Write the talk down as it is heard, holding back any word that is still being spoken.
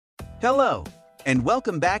Hello, and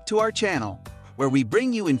welcome back to our channel, where we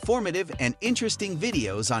bring you informative and interesting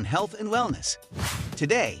videos on health and wellness.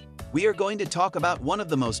 Today, we are going to talk about one of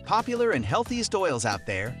the most popular and healthiest oils out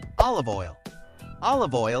there, olive oil.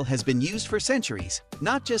 Olive oil has been used for centuries,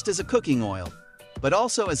 not just as a cooking oil, but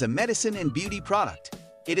also as a medicine and beauty product.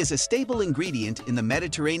 It is a staple ingredient in the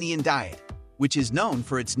Mediterranean diet, which is known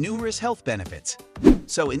for its numerous health benefits.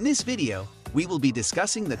 So in this video, we will be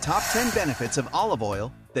discussing the top 10 benefits of olive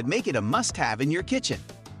oil that make it a must-have in your kitchen.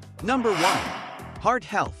 Number 1. Heart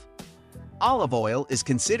health. Olive oil is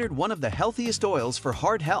considered one of the healthiest oils for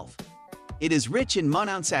heart health. It is rich in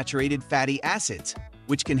monounsaturated fatty acids,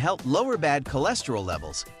 which can help lower bad cholesterol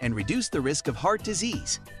levels and reduce the risk of heart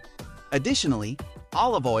disease. Additionally,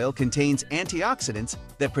 olive oil contains antioxidants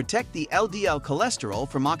that protect the LDL cholesterol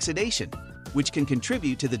from oxidation, which can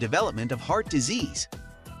contribute to the development of heart disease.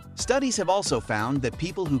 Studies have also found that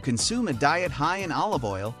people who consume a diet high in olive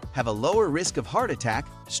oil have a lower risk of heart attack,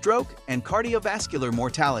 stroke, and cardiovascular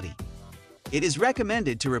mortality. It is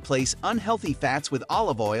recommended to replace unhealthy fats with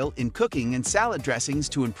olive oil in cooking and salad dressings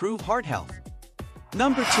to improve heart health.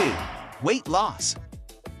 Number 2. Weight loss.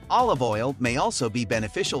 Olive oil may also be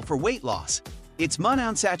beneficial for weight loss. Its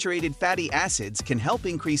monounsaturated fatty acids can help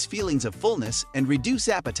increase feelings of fullness and reduce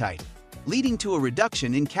appetite, leading to a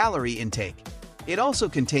reduction in calorie intake. It also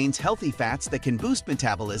contains healthy fats that can boost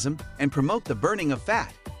metabolism and promote the burning of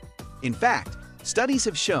fat. In fact, studies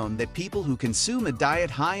have shown that people who consume a diet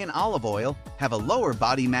high in olive oil have a lower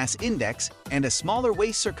body mass index and a smaller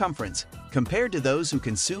waist circumference compared to those who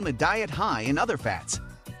consume a diet high in other fats.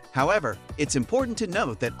 However, it's important to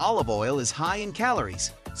note that olive oil is high in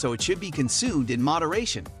calories, so it should be consumed in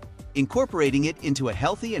moderation. Incorporating it into a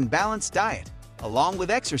healthy and balanced diet, along with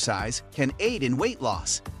exercise, can aid in weight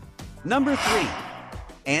loss. Number 3.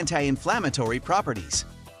 Anti-inflammatory properties.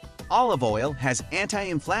 Olive oil has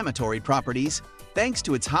anti-inflammatory properties thanks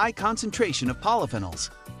to its high concentration of polyphenols.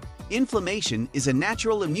 Inflammation is a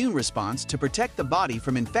natural immune response to protect the body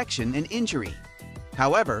from infection and injury.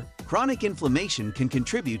 However, chronic inflammation can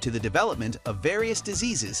contribute to the development of various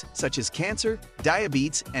diseases such as cancer,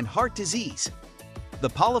 diabetes, and heart disease. The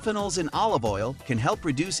polyphenols in olive oil can help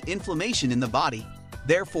reduce inflammation in the body,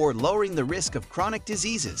 therefore lowering the risk of chronic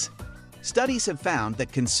diseases. Studies have found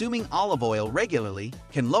that consuming olive oil regularly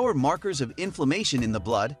can lower markers of inflammation in the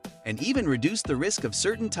blood and even reduce the risk of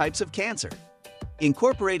certain types of cancer.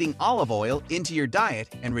 Incorporating olive oil into your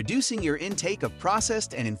diet and reducing your intake of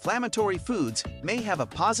processed and inflammatory foods may have a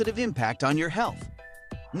positive impact on your health.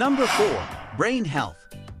 Number 4. Brain health.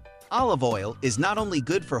 Olive oil is not only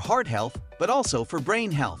good for heart health, but also for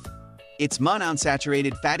brain health. Its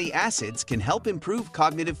monounsaturated fatty acids can help improve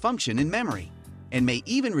cognitive function and memory, and may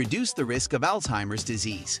even reduce the risk of Alzheimer's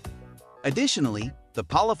disease. Additionally, the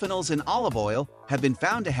polyphenols in olive oil have been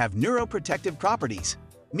found to have neuroprotective properties,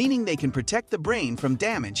 meaning they can protect the brain from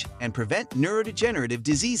damage and prevent neurodegenerative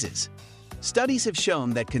diseases. Studies have shown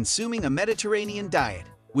that consuming a Mediterranean diet,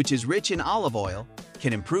 which is rich in olive oil,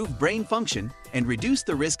 can improve brain function and reduce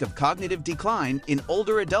the risk of cognitive decline in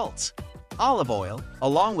older adults. Olive oil,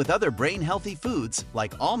 along with other brain-healthy foods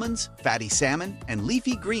like almonds, fatty salmon, and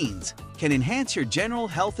leafy greens, can enhance your general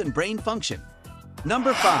health and brain function.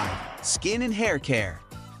 Number 5. Skin and hair care.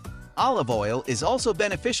 Olive oil is also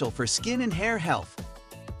beneficial for skin and hair health.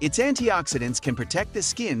 Its antioxidants can protect the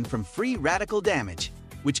skin from free radical damage,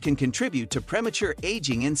 which can contribute to premature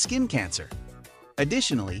aging and skin cancer.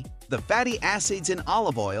 Additionally, the fatty acids in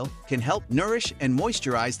olive oil can help nourish and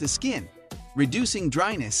moisturize the skin, reducing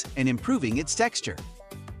dryness and improving its texture.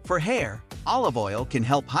 For hair, olive oil can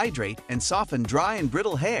help hydrate and soften dry and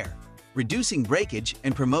brittle hair, reducing breakage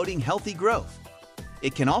and promoting healthy growth.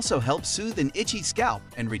 It can also help soothe an itchy scalp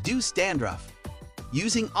and reduce dandruff.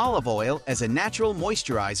 Using olive oil as a natural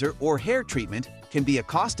moisturizer or hair treatment can be a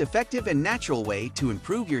cost-effective and natural way to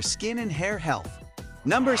improve your skin and hair health.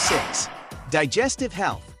 Number 6. Digestive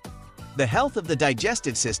health. The health of the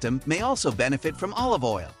digestive system may also benefit from olive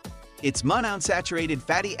oil. Its monounsaturated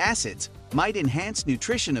fatty acids might enhance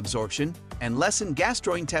nutrition absorption and lessen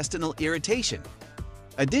gastrointestinal irritation.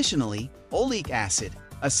 Additionally, oleic acid,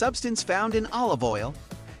 a substance found in olive oil,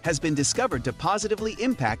 has been discovered to positively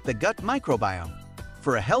impact the gut microbiome.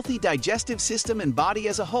 For a healthy digestive system and body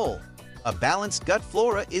as a whole, a balanced gut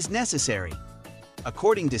flora is necessary.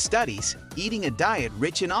 According to studies, eating a diet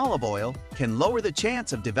rich in olive oil can lower the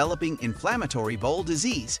chance of developing inflammatory bowel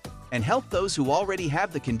disease and help those who already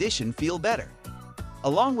have the condition feel better.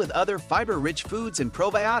 Along with other fiber-rich foods and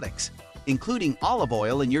probiotics, including olive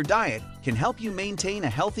oil in your diet can help you maintain a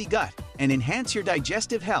healthy gut and enhance your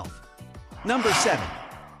digestive health. Number 7.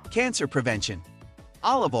 Cancer prevention.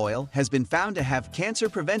 Olive oil has been found to have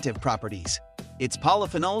cancer-preventive properties. Its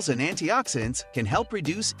polyphenols and antioxidants can help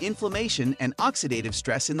reduce inflammation and oxidative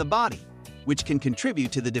stress in the body, which can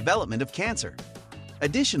contribute to the development of cancer.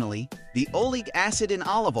 Additionally, the oleic acid in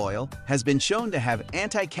olive oil has been shown to have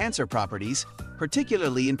anti-cancer properties,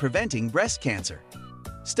 particularly in preventing breast cancer.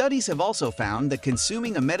 Studies have also found that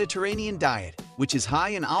consuming a Mediterranean diet, which is high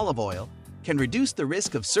in olive oil, can reduce the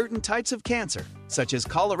risk of certain types of cancer, such as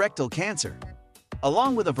colorectal cancer.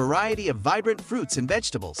 Along with a variety of vibrant fruits and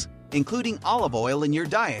vegetables, including olive oil in your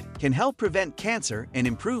diet can help prevent cancer and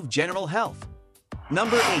improve general health.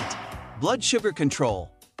 Number 8. Blood sugar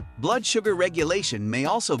control. Blood sugar regulation may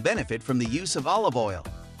also benefit from the use of olive oil.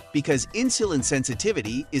 Because insulin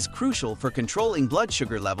sensitivity is crucial for controlling blood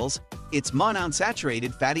sugar levels, its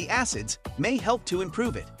monounsaturated fatty acids may help to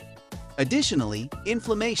improve it. Additionally,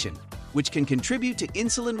 inflammation, which can contribute to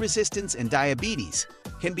insulin resistance and diabetes,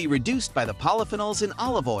 can be reduced by the polyphenols in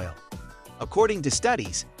olive oil. According to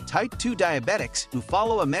studies, type 2 diabetics who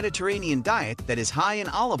follow a Mediterranean diet that is high in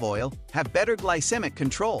olive oil have better glycemic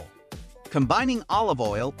control. Combining olive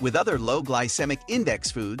oil with other low glycemic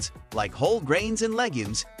index foods, like whole grains and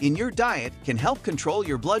legumes, in your diet can help control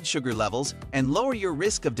your blood sugar levels and lower your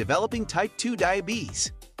risk of developing type 2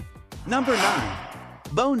 diabetes. Number 9.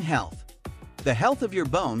 Bone health. The health of your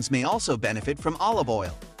bones may also benefit from olive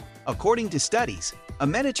oil. According to studies, a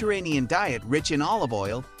Mediterranean diet rich in olive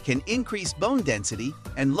oil can increase bone density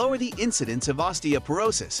and lower the incidence of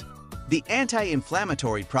osteoporosis. The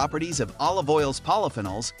anti-inflammatory properties of olive oil's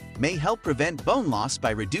polyphenols may help prevent bone loss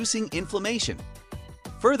by reducing inflammation.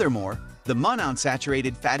 Furthermore, the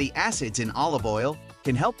monounsaturated fatty acids in olive oil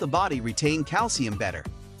can help the body retain calcium better,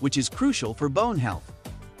 which is crucial for bone health.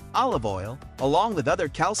 Olive oil, along with other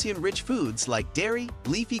calcium-rich foods like dairy,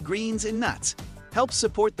 leafy greens, and nuts, helps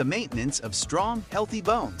support the maintenance of strong, healthy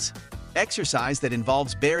bones. Exercise that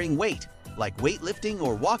involves bearing weight, like weightlifting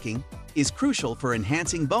or walking, is crucial for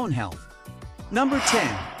enhancing bone health. Number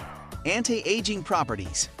 10. Anti-aging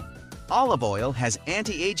properties. Olive oil has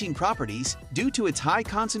anti-aging properties due to its high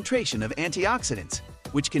concentration of antioxidants,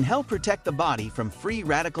 which can help protect the body from free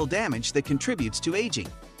radical damage that contributes to aging.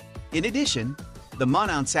 In addition, the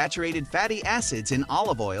monounsaturated fatty acids in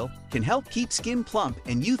olive oil can help keep skin plump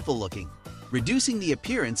and youthful looking, reducing the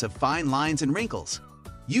appearance of fine lines and wrinkles.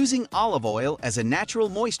 Using olive oil as a natural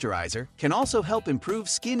moisturizer can also help improve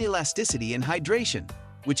skin elasticity and hydration,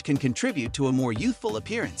 which can contribute to a more youthful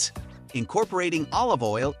appearance. Incorporating olive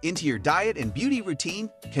oil into your diet and beauty routine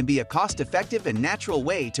can be a cost-effective and natural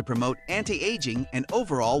way to promote anti-aging and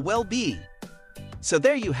overall well-being. So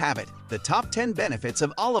there you have it, the top 10 benefits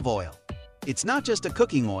of olive oil. It's not just a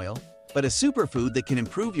cooking oil, but a superfood that can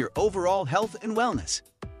improve your overall health and wellness.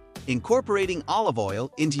 Incorporating olive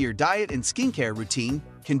oil into your diet and skincare routine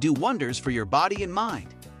can do wonders for your body and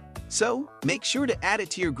mind. So, make sure to add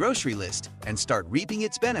it to your grocery list and start reaping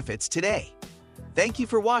its benefits today. Thank you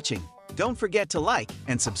for watching. Don't forget to like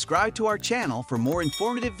and subscribe to our channel for more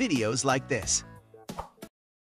informative videos like this.